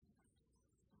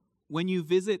When you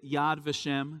visit Yad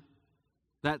Vashem,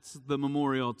 that's the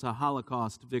memorial to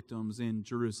Holocaust victims in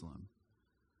Jerusalem.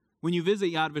 When you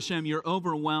visit Yad Vashem, you're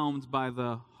overwhelmed by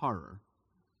the horror,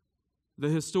 the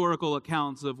historical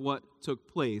accounts of what took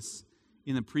place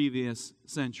in the previous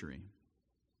century.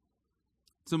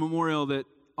 It's a memorial that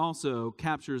also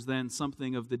captures then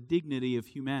something of the dignity of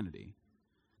humanity.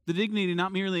 The dignity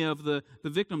not merely of the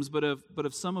victims, but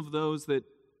of some of those that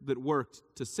worked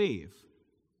to save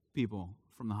people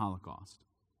from the Holocaust.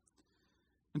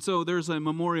 And so there's a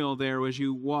memorial there as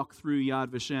you walk through Yad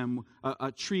Vashem,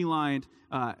 a tree-lined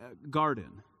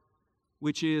garden,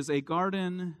 which is a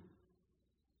garden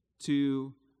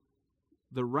to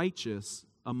the righteous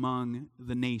among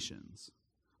the nations.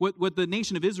 What the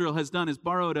nation of Israel has done is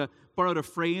borrowed a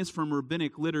phrase from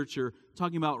rabbinic literature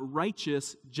talking about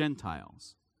righteous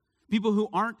Gentiles. People who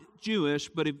aren't Jewish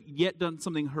but have yet done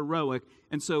something heroic.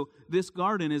 And so this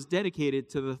garden is dedicated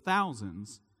to the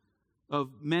thousands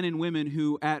of men and women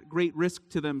who, at great risk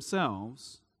to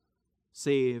themselves,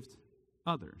 saved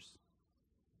others.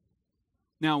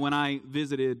 Now, when I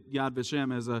visited Yad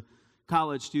Vashem as a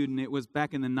college student, it was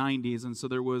back in the 90s, and so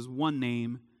there was one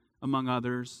name among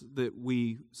others that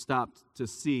we stopped to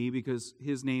see because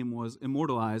his name was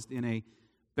immortalized in a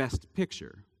Best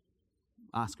Picture,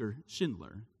 Oscar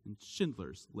Schindler, in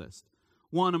Schindler's List.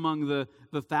 One among the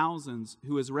thousands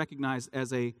who is recognized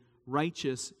as a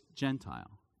righteous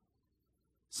Gentile.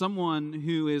 Someone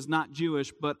who is not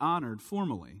Jewish but honored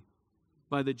formally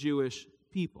by the Jewish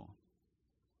people.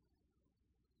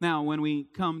 Now, when we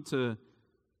come to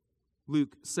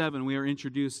Luke 7, we are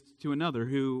introduced to another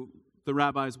who the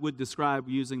rabbis would describe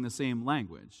using the same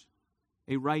language.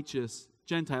 A righteous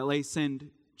Gentile, a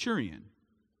centurion.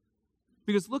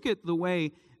 Because look at the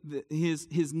way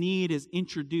his need is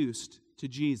introduced to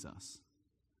Jesus.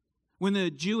 When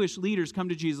the Jewish leaders come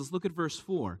to Jesus, look at verse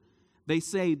 4. They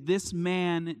say, "This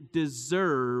man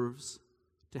deserves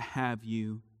to have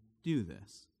you do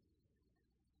this."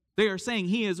 They are saying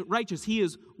he is righteous, he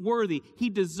is worthy, he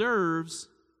deserves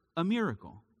a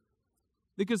miracle.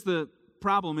 Because the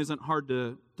problem isn't hard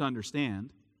to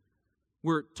understand.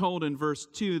 We're told in verse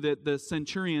 2 that the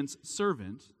centurion's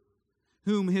servant,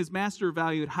 whom his master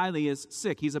valued highly, is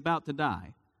sick. He's about to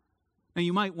die. Now,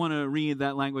 you might want to read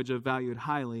that language of valued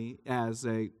highly as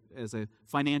a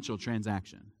financial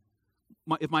transaction.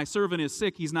 If my servant is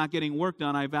sick, he's not getting work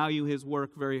done. I value his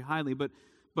work very highly. But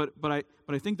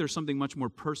I think there's something much more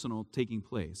personal taking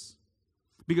place.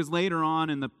 Because later on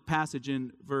in the passage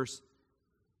in verse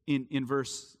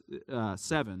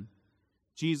 7,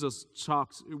 Jesus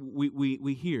talks,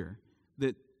 we hear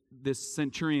that this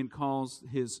centurion calls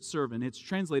his servant. It's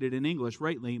translated in English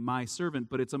rightly, my servant,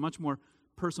 but it's a much more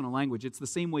personal language. It's the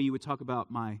same way you would talk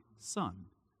about my son,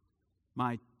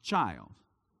 my child,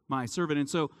 my servant. And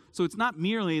so it's not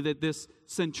merely that this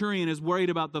centurion is worried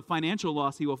about the financial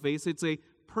loss he will face, it's a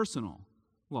personal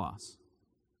loss.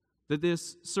 That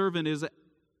this servant is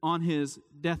on his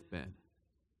deathbed.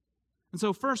 And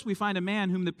so first we find a man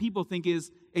whom the people think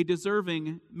is a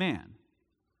deserving man.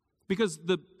 Because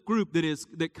the group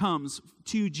that comes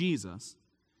to Jesus,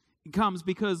 it comes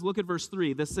because, look at verse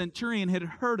 3, the centurion had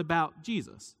heard about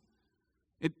Jesus.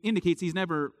 It indicates he's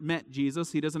never met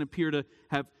Jesus. He doesn't appear to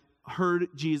have heard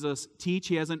Jesus teach.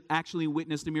 He hasn't actually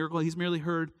witnessed a miracle. He's merely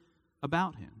heard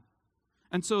about him.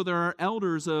 And so there are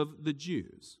elders of the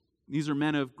Jews. These are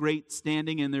men of great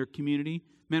standing in their community,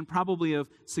 men probably of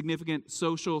significant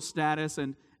social status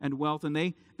and wealth, and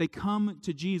they come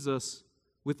to Jesus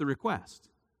with the request.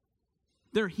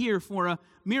 They're here for a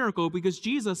miracle because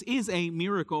Jesus is a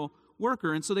miracle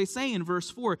worker. And so they say in verse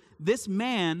 4, this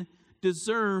man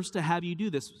deserves to have you do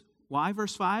this. Why,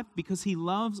 verse 5? Because he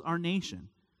loves our nation,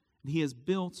 and he has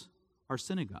built our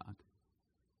synagogue.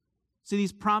 See,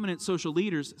 these prominent social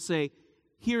leaders say,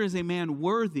 here is a man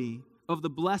worthy of the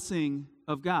blessing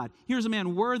of God. Here's a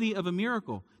man worthy of a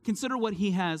miracle. Consider what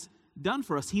he has done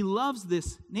for us. He loves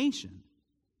this nation.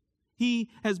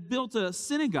 He has built a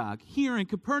synagogue here in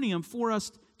Capernaum for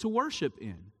us to worship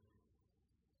in.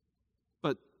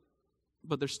 But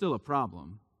there's still a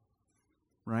problem,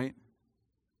 right?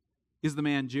 Is the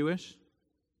man Jewish?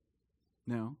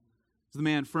 No. Is the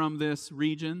man from this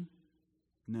region?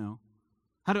 No.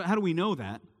 How do we know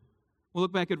that? Well,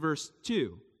 look back at verse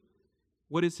 2.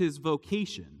 What is his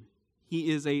vocation? He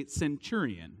is a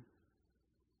centurion.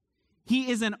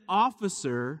 He is an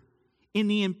officer in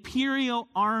the imperial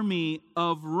army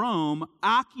of Rome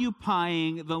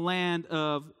occupying the land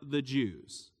of the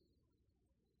Jews.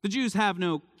 The Jews have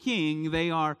no king. They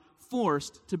are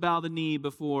forced to bow the knee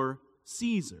before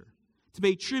Caesar. to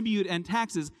pay tribute and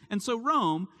taxes. And so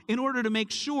Rome, in order to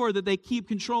make sure that they keep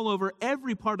control over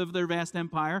every part of their vast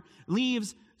empire,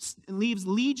 leaves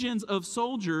legions of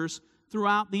soldiers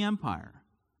throughout the empire.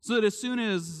 So that as soon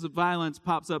as violence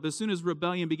pops up, as soon as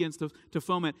rebellion begins to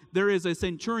foment, there is a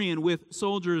centurion with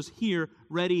soldiers here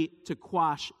ready to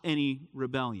quash any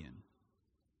rebellion.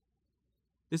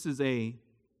 This is a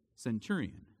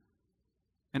centurion,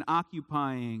 a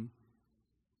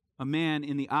man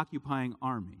in the occupying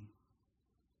army.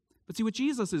 But see, what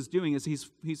Jesus is doing is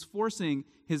he's forcing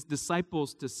his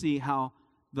disciples to see how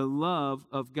the love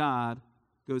of God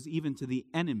goes even to the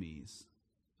enemies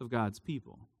of God's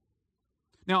people.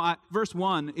 Now, verse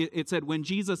 1, it said, when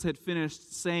Jesus had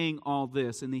finished saying all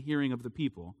this in the hearing of the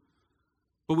people,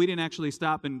 but we didn't actually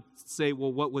stop and say,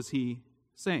 well, what was he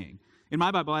saying? In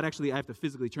my Bible, I have to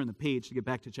physically turn the page to get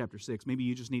back to chapter 6. Maybe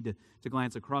you just need to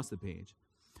glance across the page.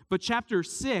 But chapter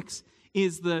 6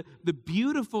 is the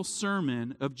beautiful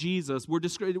sermon of Jesus. Luke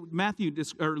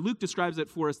describes it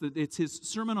for us that it's his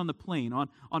sermon on the plain,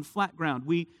 on flat ground.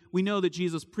 We know that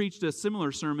Jesus preached a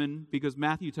similar sermon because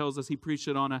Matthew tells us he preached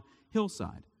it on a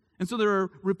hillside. And so there are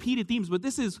repeated themes, but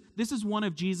this is one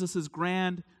of Jesus'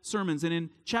 grand sermons. And in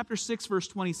chapter 6, verse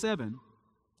 27,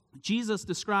 Jesus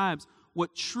describes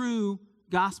what true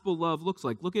gospel love looks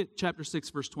like. Look at chapter 6,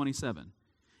 verse 27.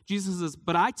 Jesus says,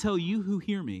 but I tell you who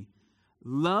hear me,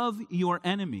 love your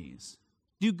enemies,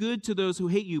 do good to those who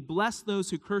hate you, bless those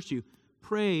who curse you,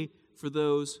 pray for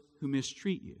those who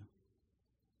mistreat you.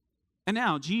 And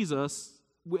now Jesus,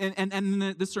 and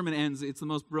this sermon ends, it's the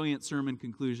most brilliant sermon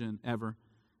conclusion ever.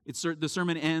 The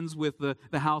sermon ends with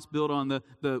the house built on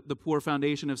the poor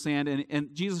foundation of sand,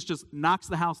 and Jesus just knocks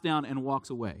the house down and walks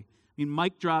away. I mean,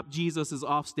 mic drop, Jesus is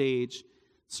off stage,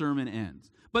 sermon ends.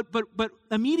 But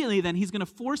immediately then, he's going to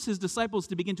force his disciples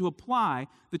to begin to apply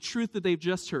the truth that they've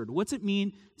just heard. What's it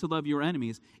mean to love your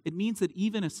enemies? It means that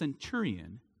even a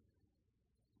centurion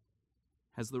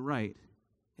has the right,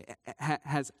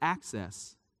 has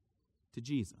access to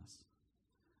Jesus.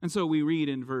 And so we read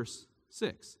in verse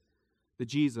 6 that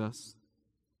Jesus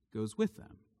goes with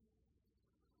them.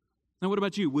 Now, what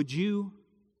about you? Would you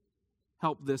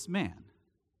help this man?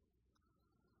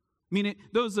 I mean,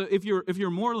 if you're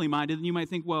morally minded, then you might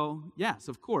think, well, yes,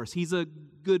 of course, he's a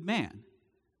good man.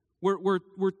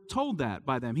 We're told that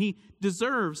by them. He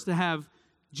deserves to have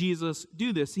Jesus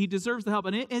do this. He deserves the help.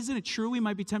 And isn't it true? We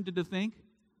might be tempted to think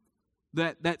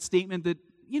that statement that,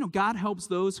 God helps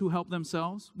those who help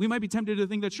themselves. We might be tempted to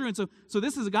think that's true. And so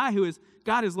this is a guy who has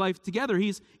got his life together.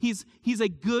 He's a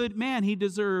good man. He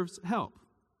deserves help.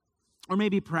 Or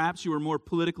maybe perhaps you are more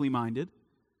politically minded.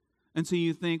 And so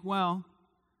you think, well,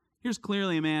 here's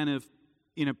clearly a man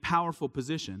in a powerful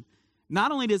position.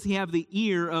 Not only does he have the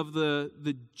ear of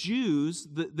the Jews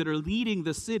that are leading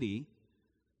the city,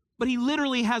 but he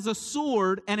literally has a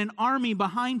sword and an army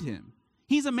behind him.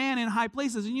 He's a man in high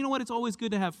places. And you know what? It's always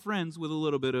good to have friends with a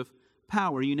little bit of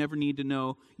power. You never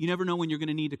know when you're going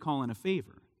to need to call in a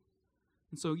favor.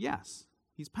 And so, yes,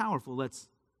 he's powerful. Let's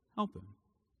help him.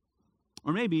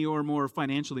 Or maybe you're more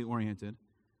financially oriented.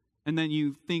 And then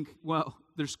you think, well,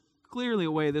 there's clearly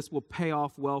a way this will pay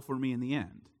off well for me in the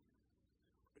end.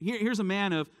 Here's a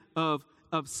man of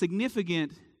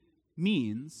significant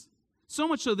means, so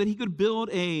much so that he could build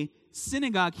a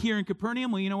synagogue here in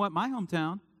Capernaum. Well, you know what? My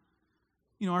hometown,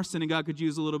 our synagogue could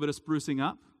use a little bit of sprucing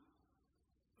up.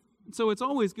 So it's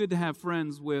always good to have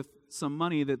friends with some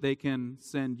money that they can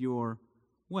send your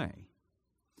way.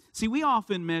 See, we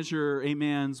often measure a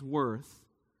man's worth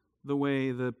the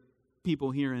way the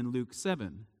people here in Luke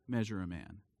 7 measure a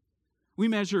man. We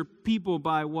measure people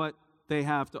by what they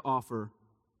have to offer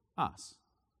us.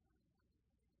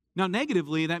 Now,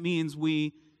 negatively, that means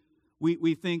we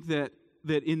think that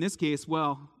in this case,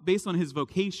 well, based on his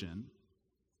vocation,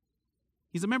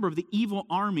 he's a member of the evil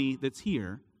army that's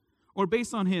here, or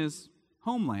based on his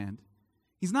homeland,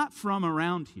 he's not from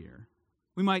around here.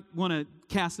 We might want to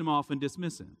cast him off and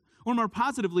dismiss him. Or more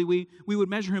positively, we would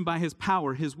measure him by his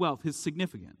power, his wealth, his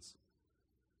significance.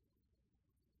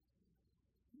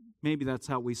 Maybe that's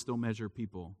how we still measure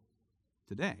people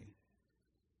today,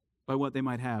 by what they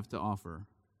might have to offer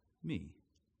me.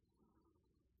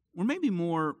 Or maybe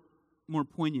more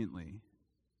poignantly,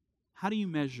 how do you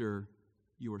measure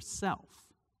yourself?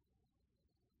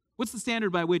 What's the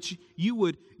standard by which you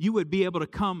would be able to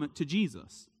come to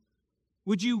Jesus?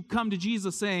 Would you come to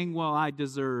Jesus saying, well, I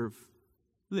deserve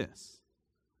this?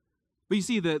 But you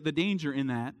see the danger in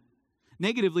that.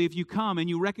 Negatively, if you come and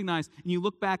you recognize and you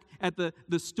look back at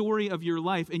the story of your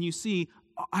life and you see,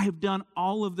 I have done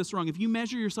all of this wrong. If you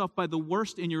measure yourself by the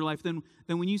worst in your life, then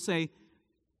when you say,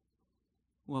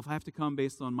 well, if I have to come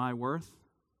based on my worth,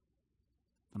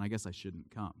 then I guess I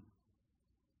shouldn't come.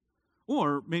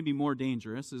 Or maybe more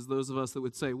dangerous is those of us that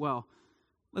would say, well,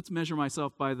 let's measure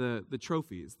myself by the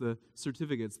trophies, the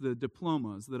certificates, the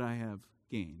diplomas that I have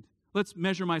gained. Let's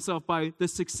measure myself by the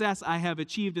success I have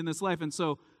achieved in this life. And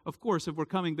so, of course, if we're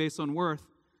coming based on worth,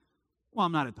 well,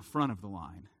 I'm not at the front of the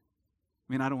line.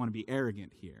 I mean, I don't want to be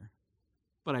arrogant here,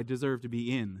 but I deserve to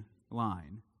be in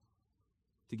line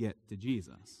to get to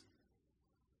Jesus.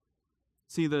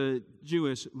 See, the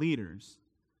Jewish leaders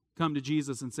come to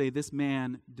Jesus and say, this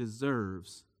man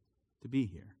deserves to be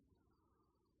here.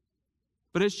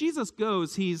 But as Jesus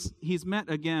goes, he's met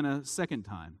again a second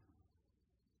time.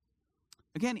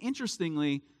 Again,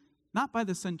 interestingly, not by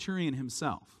the centurion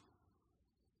himself.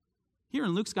 Here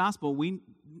in Luke's gospel,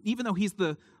 even though he's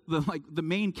the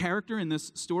main character in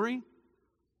this story,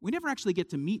 we never actually get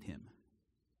to meet him.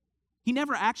 He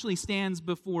never actually stands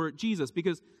before Jesus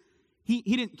because he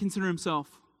didn't consider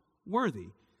himself worthy.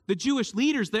 The Jewish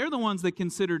leaders, they're the ones that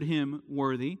considered him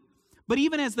worthy. But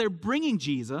even as they're bringing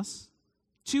Jesus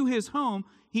to his home,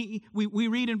 we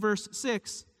read in verse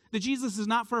 6 that Jesus is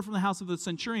not far from the house of the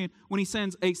centurion when he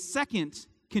sends a second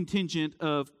contingent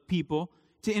of people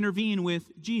to intervene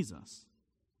with Jesus.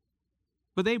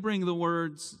 But they bring the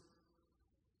words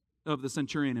of the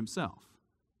centurion himself.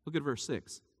 Look at verse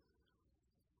 6.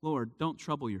 Lord, don't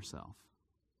trouble yourself,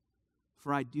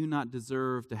 for I do not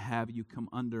deserve to have you come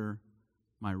under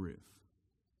my roof.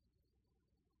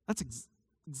 That's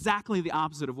exactly the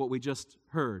opposite of what we just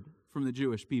heard from the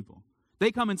Jewish people.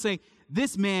 They come and say,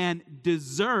 this man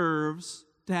deserves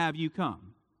to have you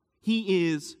come. He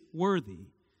is worthy.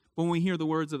 But when we hear the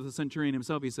words of the centurion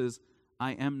himself, he says,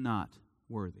 I am not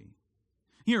worthy.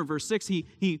 Here in verse 6,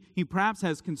 he perhaps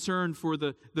has concern for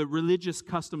the religious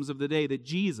customs of the day, that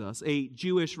Jesus, a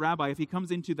Jewish rabbi, if he comes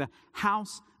into the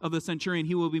house of the centurion,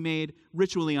 he will be made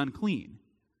ritually unclean.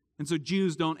 And so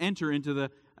Jews don't enter into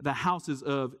the houses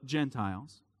of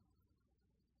Gentiles.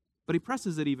 But he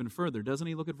presses it even further, doesn't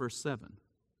he? Look at verse 7.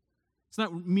 He's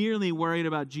not merely worried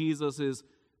about Jesus's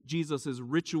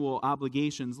ritual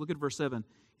obligations. Look at verse 7.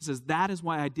 He says, that is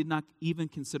why I did not even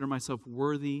consider myself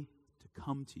worthy to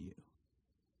come to you.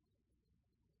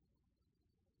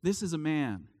 This is a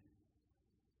man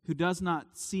who does not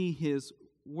see his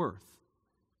worth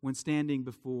when standing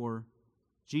before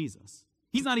Jesus.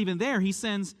 He's not even there. He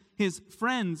sends his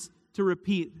friends to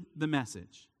repeat the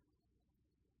message.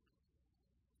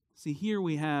 See, here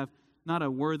we have not a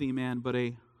worthy man, but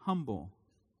a humble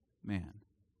man.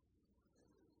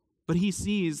 But he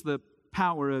sees the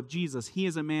power of Jesus. He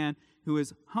is a man who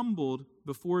is humbled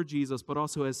before Jesus, but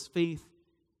also has faith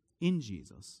in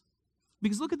Jesus.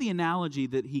 Because look at the analogy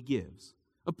that he gives,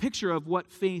 a picture of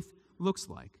what faith looks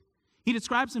like. He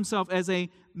describes himself as a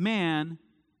man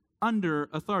under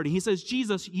authority. He says,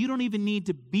 Jesus, you don't even need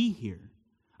to be here.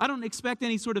 I don't expect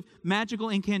any sort of magical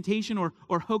incantation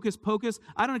or hocus pocus.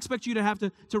 I don't expect you to have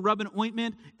to rub an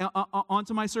ointment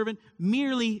onto my servant.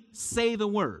 Merely say the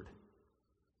word.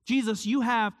 Jesus, you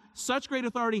have such great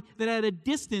authority that at a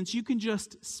distance you can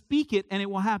just speak it and it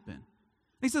will happen. And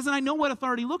he says, and I know what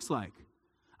authority looks like.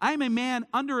 I am a man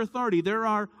under authority. There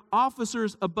are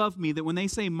officers above me that when they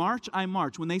say march, I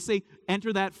march. When they say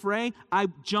enter that fray, I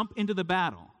jump into the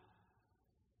battle.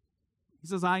 He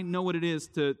says, I know what it is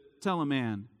to tell a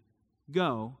man,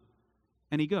 go,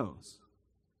 and he goes.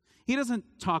 He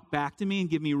doesn't talk back to me and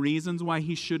give me reasons why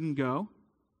he shouldn't go.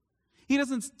 He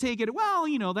doesn't take it,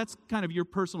 well, that's kind of your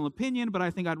personal opinion, but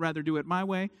I think I'd rather do it my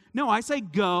way. No, I say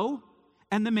go,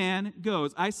 and the man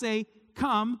goes. I say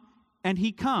come, and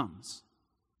he comes.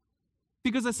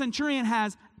 Because a centurion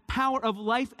has power of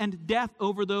life and death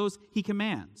over those he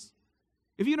commands.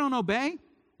 If you don't obey,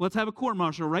 let's have a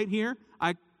court-martial right here.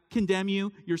 I condemn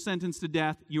you, you're sentenced to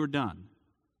death, you're done.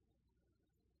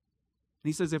 And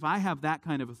he says, if I have that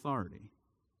kind of authority,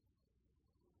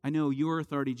 I know your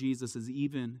authority, Jesus, is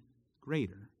even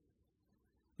greater.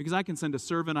 Because I can send a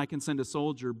servant, I can send a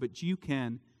soldier, but you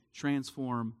can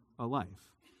transform a life.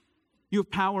 You have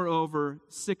power over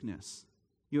sickness.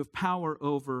 You have power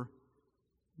over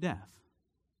death.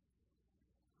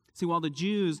 See, while the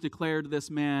Jews declared this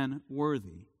man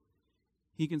worthy,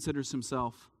 he considers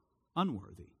himself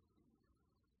unworthy.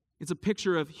 It's a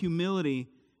picture of humility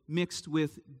mixed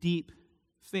with deep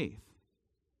faith.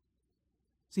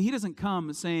 See, he doesn't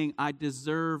come saying, I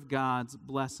deserve God's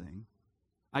blessing.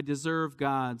 I deserve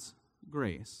God's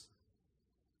grace.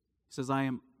 He says, I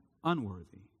am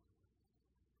unworthy.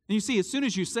 And you see, as soon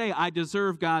as you say, I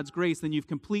deserve God's grace, then you've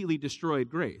completely destroyed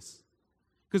grace.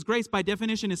 Because grace, by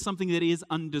definition, is something that is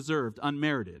undeserved,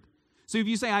 unmerited. So if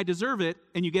you say, I deserve it,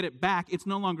 and you get it back, it's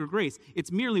no longer grace.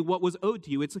 It's merely what was owed to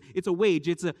you. It's a wage.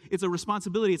 It's a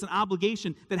responsibility. It's an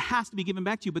obligation that has to be given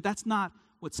back to you. But that's not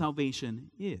what salvation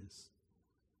is.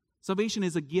 Salvation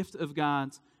is a gift of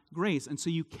God's grace. And so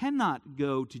you cannot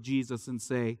go to Jesus and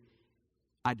say,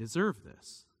 I deserve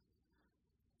this.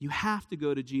 You have to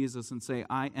go to Jesus and say,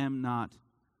 I am not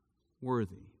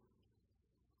worthy.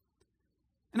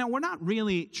 Now, we're not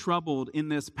really troubled in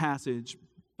this passage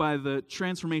by the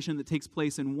transformation that takes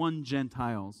place in one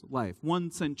Gentile's life, one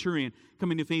centurion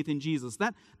coming to faith in Jesus.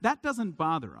 That doesn't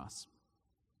bother us.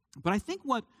 But I think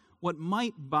what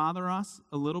might bother us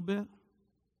a little bit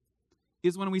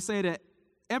is when we say to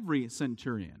every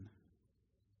centurion,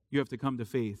 you have to come to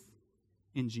faith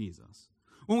in Jesus.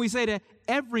 When we say to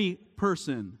every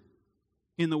person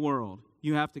in the world,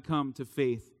 you have to come to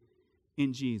faith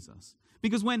in Jesus.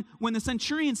 Because when the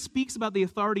centurion speaks about the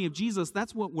authority of Jesus,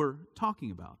 that's what we're talking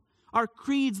about. Our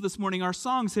creeds this morning, our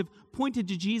songs have pointed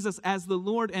to Jesus as the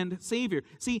Lord and Savior.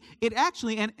 See, it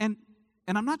actually, and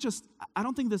I'm not just, I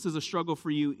don't think this is a struggle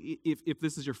for you if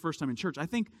this is your first time in church. I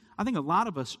think a lot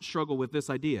of us struggle with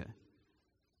this idea.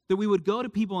 That we would go to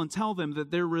people and tell them that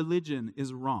their religion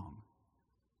is wrong.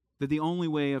 That the only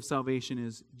way of salvation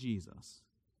is Jesus.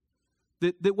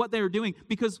 That what they're doing,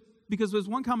 because as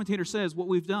one commentator says, what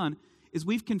we've done is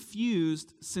we've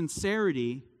confused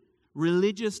sincerity,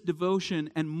 religious devotion,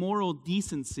 and moral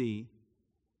decency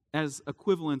as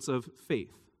equivalents of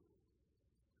faith.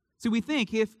 See, we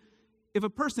think if a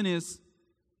person is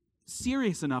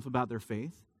serious enough about their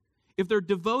faith, if they're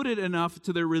devoted enough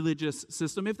to their religious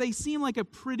system, if they seem like a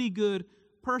pretty good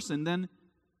person, then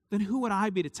who would I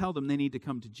be to tell them they need to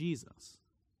come to Jesus?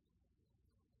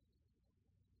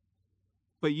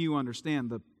 But you understand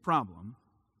the problem.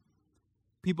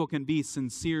 People can be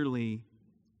sincerely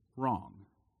wrong.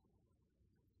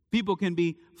 People can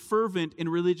be fervent in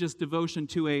religious devotion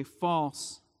to a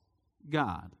false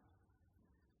God.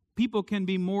 People can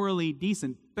be morally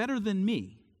decent, better than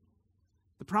me.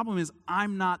 The problem is,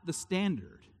 I'm not the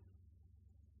standard.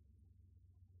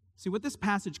 See, what this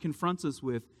passage confronts us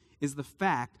with is the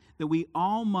fact that we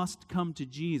all must come to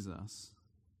Jesus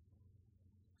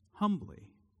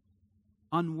humbly,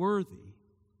 unworthy,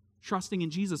 trusting in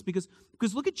Jesus. Because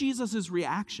look at Jesus'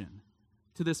 reaction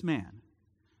to this man.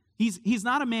 He's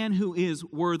not a man who is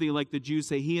worthy like the Jews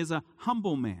say. He is a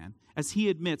humble man, as he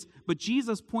admits. But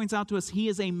Jesus points out to us he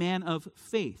is a man of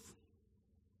faith.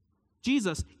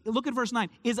 Jesus, look at verse 9,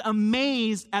 is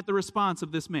amazed at the response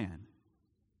of this man.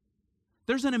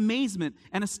 There's an amazement,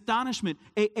 an astonishment,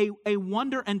 a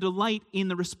wonder and delight in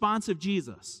the response of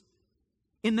Jesus,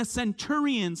 in the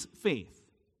centurion's faith.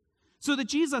 So that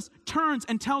Jesus turns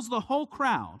and tells the whole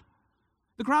crowd,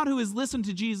 the crowd who has listened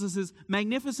to Jesus'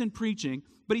 magnificent preaching,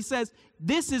 but he says,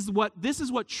 this is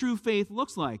what true faith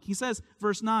looks like. He says,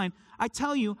 verse 9, I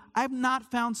tell you, I have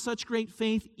not found such great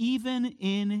faith even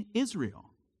in Israel.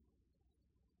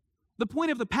 The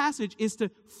point of the passage is to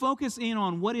focus in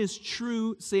on what is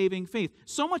true saving faith.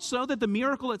 So much so that the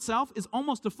miracle itself is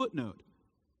almost a footnote.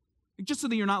 Just so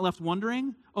that you're not left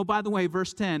wondering, oh, by the way,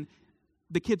 verse 10,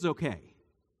 the kid's okay.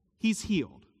 He's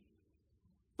healed.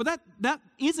 But that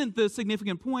isn't the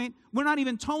significant point. We're not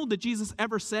even told that Jesus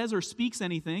ever says or speaks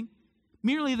anything.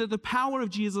 Merely that the power of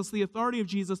Jesus, the authority of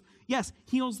Jesus, yes,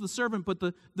 heals the servant, but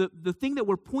the thing that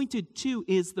we're pointed to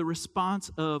is the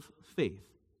response of faith.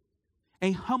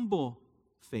 A humble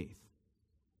faith.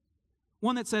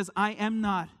 One that says, I am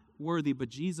not worthy, but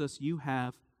Jesus, you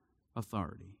have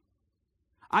authority.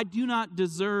 I do not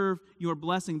deserve your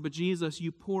blessing, but Jesus,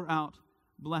 you pour out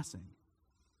blessing.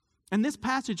 And this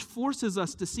passage forces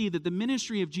us to see that the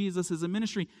ministry of Jesus is a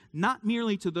ministry not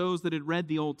merely to those that had read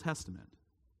the Old Testament,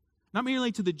 not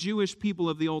merely to the Jewish people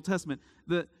of the Old Testament.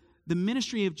 The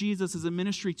ministry of Jesus is a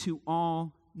ministry to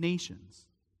all nations.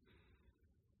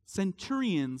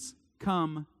 Centurions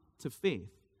come to faith.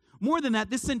 More than that,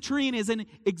 this centurion is an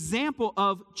example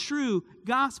of true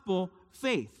gospel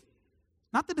faith.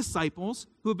 Not the disciples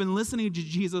who have been listening to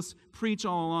Jesus preach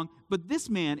all along, but this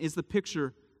man is the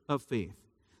picture of faith.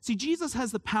 See, Jesus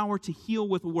has the power to heal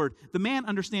with a word. The man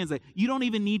understands that. You don't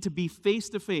even need to be face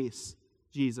to face,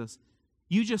 Jesus.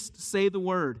 You just say the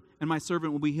word, and my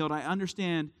servant will be healed. I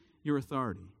understand your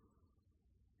authority.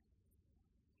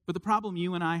 But the problem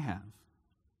you and I have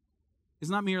is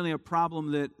not merely a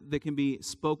problem that can be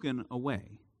spoken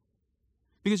away.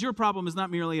 Because your problem is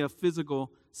not merely a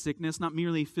physical sickness, not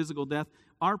merely physical death.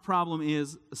 Our problem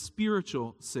is a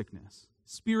spiritual sickness,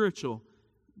 spiritual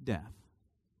death.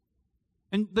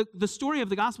 And the story of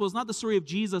the gospel is not the story of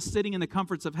Jesus sitting in the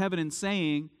comforts of heaven and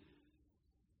saying,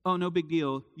 oh, no big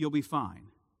deal, you'll be fine.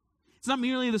 It's not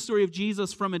merely the story of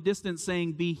Jesus from a distance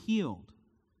saying, be healed.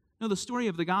 No, the story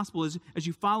of the gospel is, as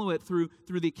you follow it through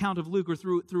the account of Luke or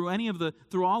through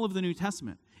all of the New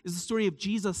Testament, is the story of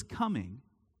Jesus coming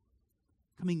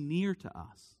near to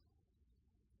us.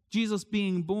 Jesus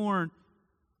being born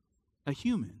a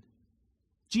human.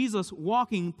 Jesus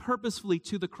walking purposefully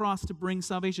to the cross to bring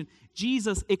salvation.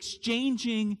 Jesus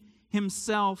exchanging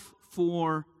himself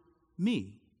for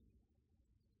me.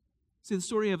 See, the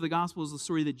story of the gospel is the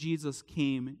story that Jesus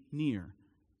came near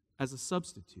as a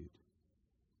substitute.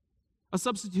 A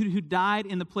substitute who died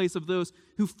in the place of those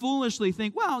who foolishly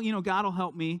think, well, God will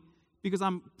help me because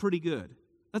I'm pretty good.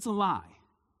 That's a lie.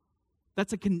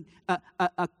 That's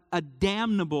a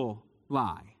damnable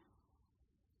lie.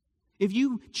 If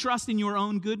you trust in your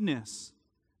own goodness,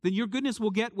 then your goodness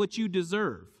will get what you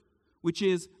deserve, which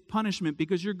is punishment,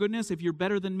 because your goodness, if you're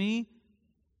better than me,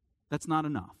 that's not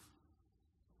enough.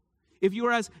 If you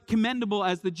are as commendable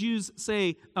as the Jews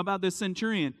say about this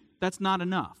centurion, that's not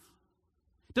enough.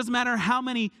 It doesn't matter how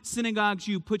many synagogues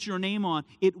you put your name on,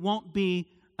 it won't be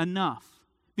enough.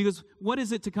 Because what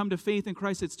is it to come to faith in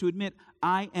Christ? It's to admit,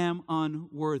 I am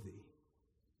unworthy.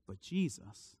 But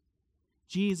Jesus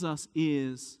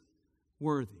is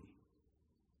worthy.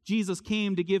 Jesus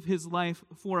came to give his life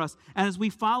for us. And as we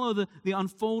follow the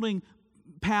unfolding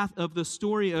path of the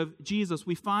story of Jesus,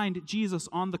 we find Jesus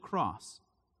on the cross.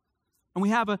 And we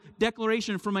have a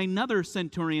declaration from another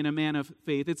centurion, a man of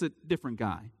faith. It's a different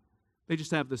guy. They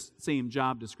just have the same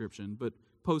job description, but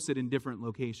posted in different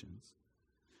locations.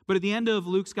 But at the end of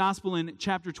Luke's gospel in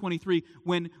chapter 23,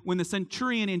 when the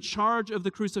centurion in charge of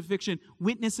the crucifixion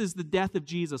witnesses the death of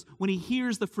Jesus, when he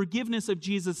hears the forgiveness of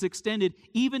Jesus extended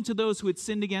even to those who had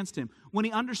sinned against him, when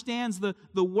he understands the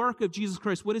work of Jesus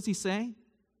Christ, what does he say?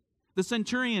 The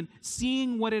centurion,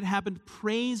 seeing what had happened,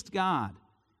 praised God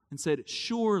and said,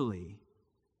 surely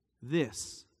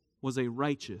this was a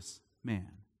righteous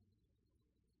man.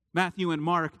 Matthew and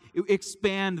Mark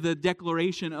expand the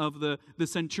declaration of the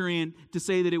centurion to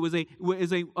say that it was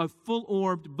a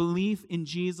full-orbed belief in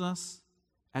Jesus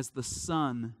as the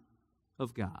Son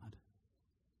of God.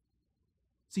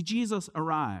 See, Jesus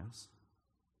arrives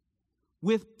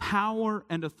with power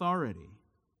and authority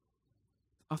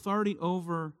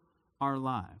over our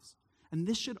lives. And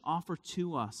this should offer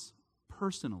to us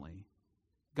personally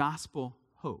gospel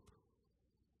hope.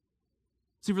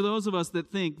 See, for those of us that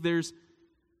think there's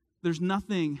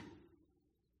nothing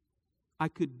I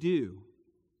could do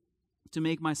to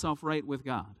make myself right with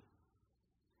God,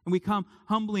 and we come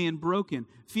humbly and broken,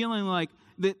 feeling like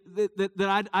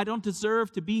that I don't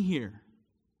deserve to be here.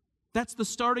 That's the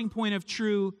starting point of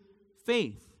true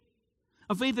faith.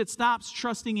 A faith that stops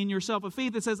trusting in yourself. A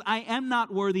faith that says, I am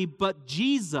not worthy, but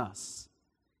Jesus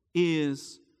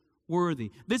is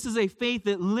worthy. This is a faith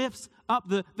that lifts up,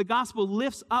 the gospel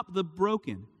lifts up the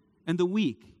broken and the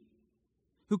weak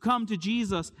who come to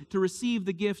Jesus to receive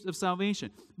the gift of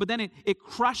salvation. But then it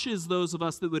crushes those of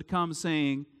us that would come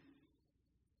saying,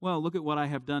 well, look at what I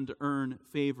have done to earn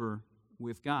favor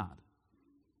with God.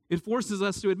 It forces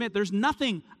us to admit there's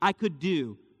nothing I could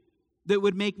do that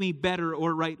would make me better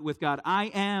or right with God.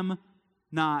 I am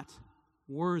not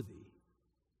worthy.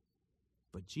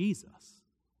 But Jesus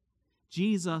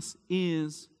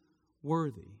is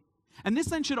worthy. And this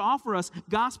then should offer us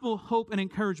gospel hope and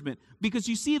encouragement, because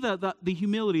you see the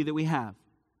humility that we have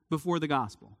before the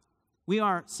gospel. We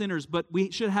are sinners, but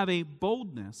we should have a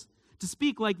boldness to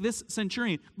speak like this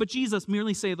centurion, but Jesus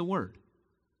merely say the word.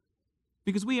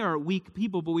 Because we are weak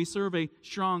people, but we serve a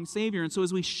strong Savior. And so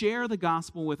as we share the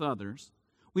gospel with others,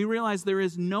 we realize there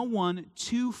is no one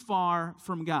too far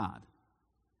from God.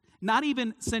 Not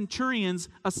even centurions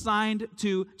assigned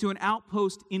to an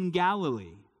outpost in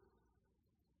Galilee.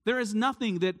 There is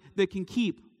nothing that can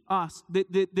keep us,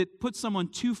 that puts someone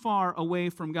too far away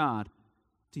from God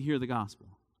to hear the gospel.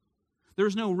 There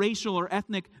is no racial or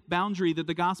ethnic boundary that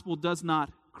the gospel does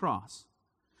not cross.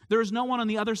 There is no one on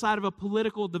the other side of a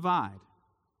political divide.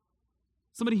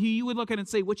 Somebody who you would look at and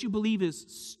say, what you believe is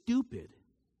stupid.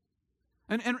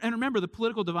 And remember, the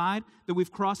political divide that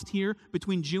we've crossed here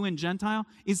between Jew and Gentile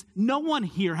is no one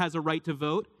here has a right to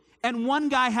vote, and one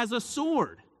guy has a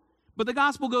sword. But the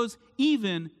gospel goes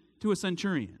even to a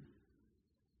centurion.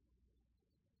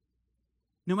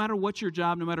 No matter what your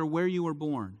job, no matter where you were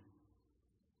born,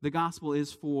 the gospel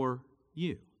is for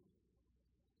you.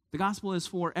 The gospel is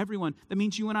for everyone. That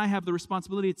means you and I have the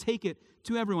responsibility to take it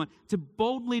to everyone, to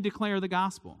boldly declare the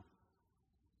gospel.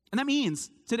 And that means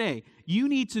today, you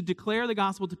need to declare the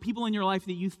gospel to people in your life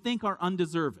that you think are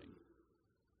undeserving.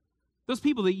 Those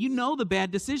people that you know the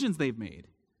bad decisions they've made.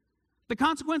 The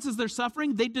consequences they're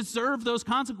suffering, they deserve those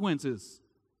consequences,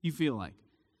 you feel like.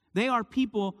 They are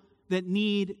people that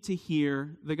need to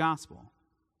hear the gospel.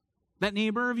 That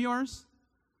neighbor of yours,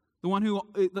 the one who,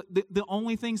 the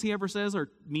only things he ever says are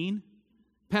mean,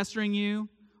 pestering you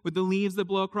with the leaves that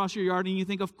blow across your yard, and you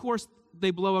think, of course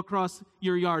they blow across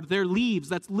your yard. They're leaves.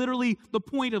 That's literally the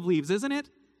point of leaves, isn't it?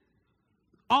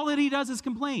 All that he does is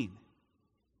complain.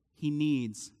 He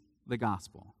needs the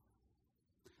gospel.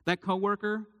 That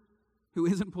coworker who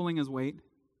isn't pulling his weight,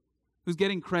 who's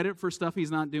getting credit for stuff he's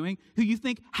not doing, who you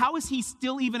think, how does he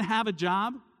still even have a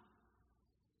job?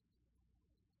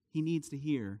 He needs to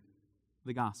hear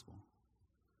the gospel.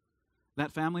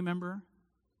 That family member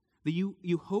that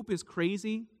you hope is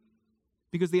crazy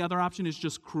because the other option is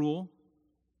just cruel.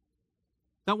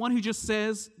 That one who just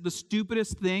says the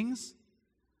stupidest things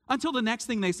until the next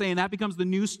thing they say, and that becomes the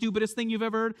new stupidest thing you've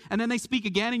ever heard, and then they speak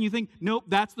again and you think, nope,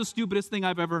 that's the stupidest thing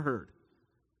I've ever heard.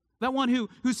 That one who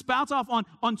spouts off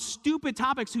on stupid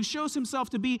topics, who shows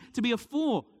himself to be a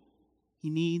fool.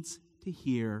 He needs to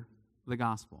hear the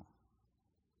gospel.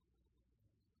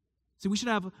 See, we should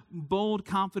have bold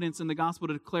confidence in the gospel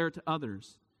to declare it to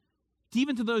others.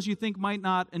 Even to those you think might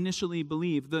not initially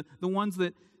believe. The ones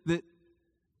that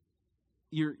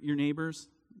your neighbors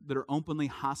that are openly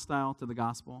hostile to the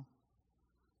gospel,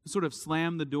 who sort of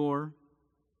slam the door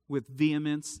with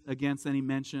vehemence against any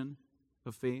mention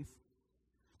of faith.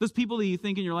 Those people that you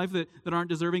think in your life that aren't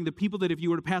deserving, the people that if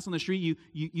you were to pass on the street,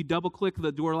 you double-click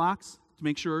the door locks to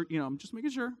make sure, I'm just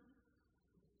making sure.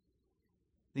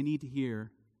 They need to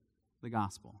hear the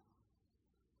gospel.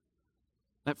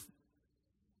 That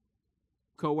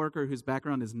coworker whose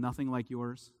background is nothing like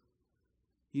yours,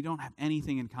 you don't have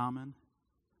anything in common.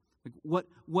 Like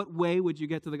what way would you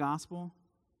get to the gospel?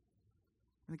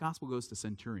 And the gospel goes to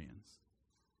centurions.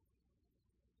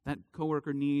 That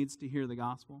coworker needs to hear the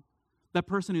gospel. That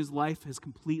person whose life has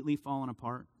completely fallen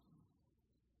apart,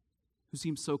 who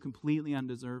seems so completely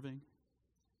undeserving,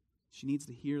 she needs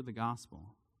to hear the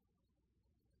gospel.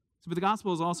 So, but the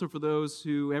gospel is also for those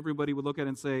who everybody would look at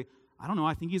and say, I don't know,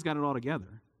 I think he's got it all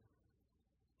together.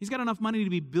 He's got enough money to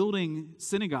be building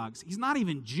synagogues. He's not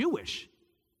even Jewish.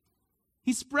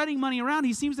 He's spreading money around.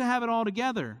 He seems to have it all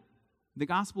together. The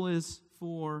gospel is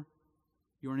for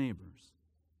your neighbors.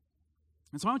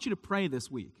 And so I want you to pray this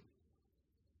week.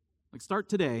 Like start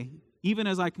today, even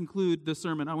as I conclude the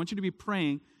sermon, I want you to be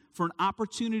praying for an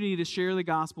opportunity to share the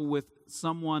gospel with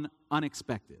someone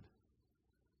unexpected.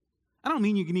 I don't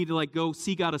mean you need to go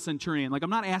seek out a centurion. I'm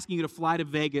not asking you to fly to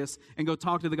Vegas and go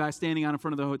talk to the guy standing out in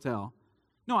front of the hotel.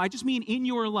 No, I just mean in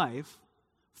your life,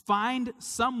 find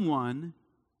someone,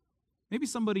 maybe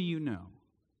somebody you know,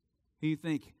 who you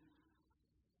think,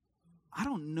 I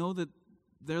don't know that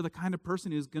they're the kind of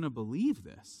person who's going to believe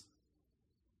this.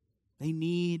 They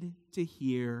need to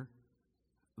hear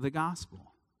the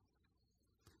gospel.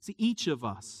 See, each of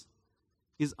us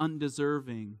is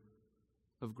undeserving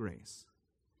of grace.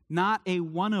 Not a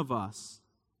one of us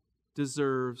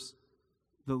deserves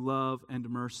the love and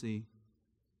mercy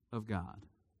of God,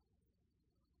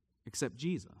 except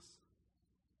Jesus.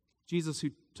 Jesus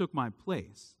who took my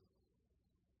place.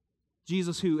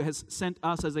 Jesus who has sent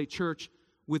us as a church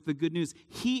with the good news.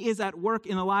 He is at work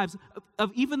in the lives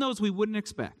of even those we wouldn't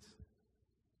expect.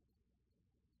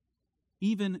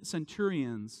 Even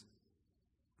centurions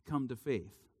come to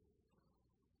faith.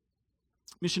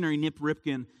 Missionary Nip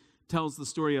Ripken tells the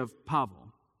story of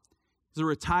Pavel. He's a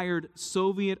retired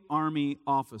Soviet army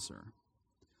officer.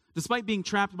 Despite being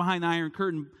trapped behind the Iron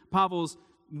Curtain, Pavel's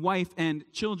wife and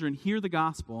children hear the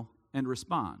gospel and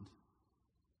respond.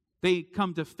 They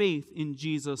come to faith in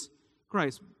Jesus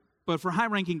Christ. But for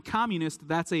high-ranking communists,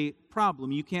 that's a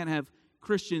problem. You can't have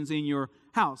Christians in your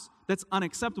house. That's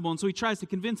unacceptable. And so he tries to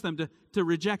convince them to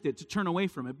reject it, to turn away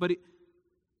from it. But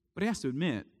he has to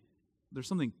admit, there's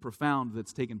something profound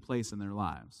that's taken place in their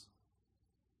lives.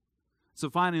 So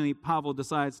finally, Pavel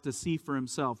decides to see for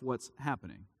himself what's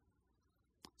happening.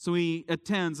 So he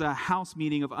attends a house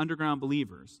meeting of underground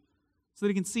believers so that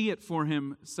he can see it for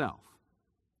himself.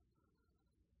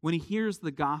 When he hears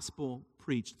the gospel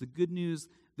preached, the good news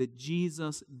that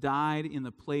Jesus died in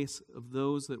the place of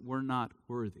those that were not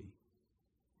worthy,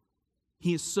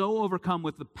 he is so overcome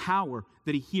with the power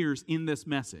that he hears in this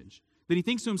message that he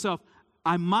thinks to himself,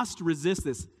 I must resist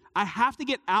this. I have to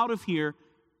get out of here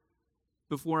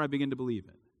before I begin to believe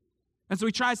it. And so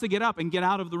he tries to get up and get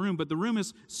out of the room, but the room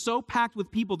is so packed with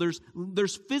people, there's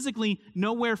physically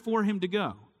nowhere for him to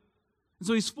go. And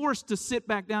so he's forced to sit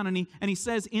back down, and he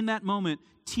says in that moment,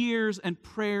 tears and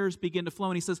prayers begin to flow.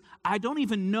 And he says, I don't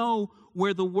even know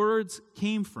where the words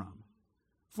came from,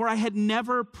 for I had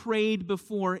never prayed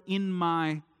before in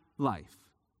my life.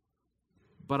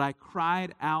 But I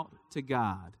cried out to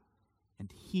God,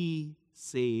 and he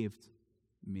saved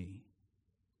me.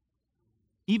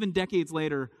 Even decades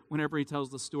later, whenever he tells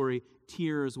the story,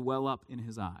 tears well up in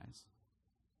his eyes.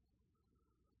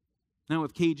 Now,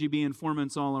 with KGB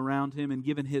informants all around him and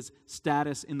given his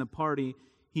status in the party,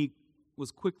 he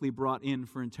was quickly brought in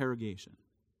for interrogation.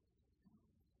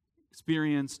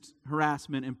 Experienced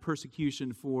harassment and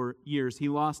persecution for years. He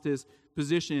lost his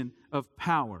position of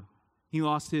power. He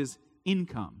lost his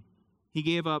income. He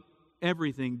gave up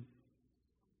everything.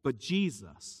 But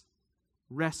Jesus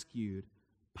rescued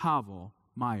Pavel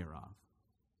Meyerov.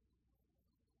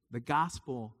 The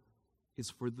gospel is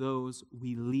for those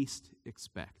we least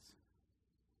expect.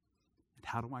 And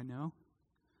how do I know?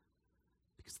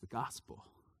 Because the gospel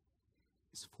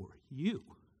is for you.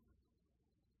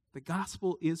 The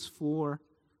gospel is for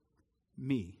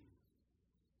me.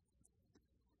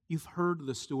 You've heard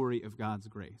the story of God's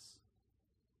grace.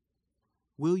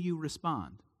 Will you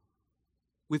respond?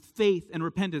 With faith and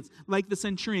repentance, like the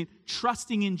centurion,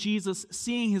 trusting in Jesus,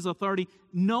 seeing his authority,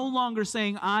 no longer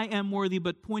saying, I am worthy,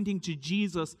 but pointing to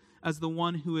Jesus as the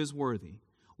one who is worthy.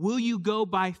 Will you go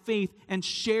by faith and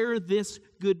share this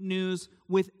good news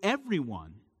with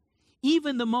everyone,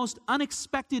 even the most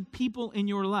unexpected people in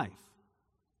your life?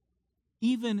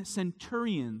 Even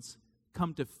centurions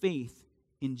come to faith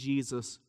in Jesus